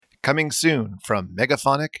coming soon from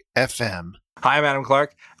Megaphonic FM. Hi, I'm Adam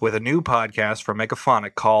Clark with a new podcast from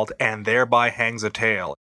Megaphonic called And Thereby Hangs a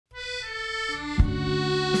Tale.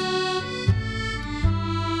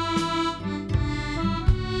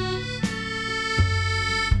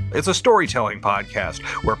 It's a storytelling podcast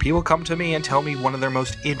where people come to me and tell me one of their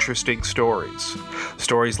most interesting stories.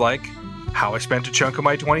 Stories like how I spent a chunk of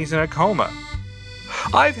my 20s in a coma.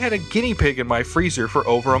 I've had a guinea pig in my freezer for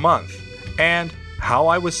over a month. And how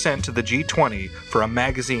I was sent to the G20 for a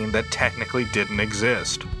magazine that technically didn't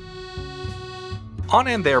exist. On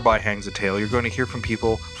And Thereby Hangs a Tale, you're going to hear from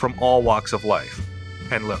people from all walks of life.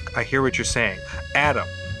 And look, I hear what you're saying. Adam,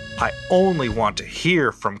 I only want to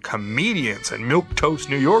hear from comedians and milquetoast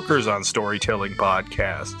New Yorkers on storytelling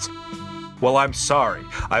podcasts. Well, I'm sorry.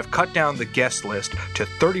 I've cut down the guest list to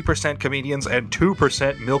 30% comedians and 2%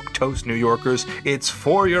 milquetoast New Yorkers. It's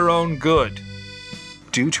for your own good.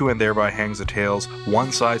 Due to And Thereby Hangs a Tale's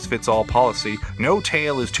one-size-fits-all policy, no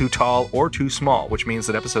tale is too tall or too small, which means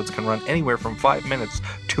that episodes can run anywhere from 5 minutes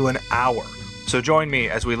to an hour. So join me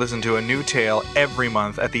as we listen to a new tale every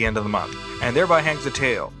month at the end of the month. And Thereby Hangs a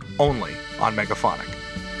Tale, only on Megaphonic.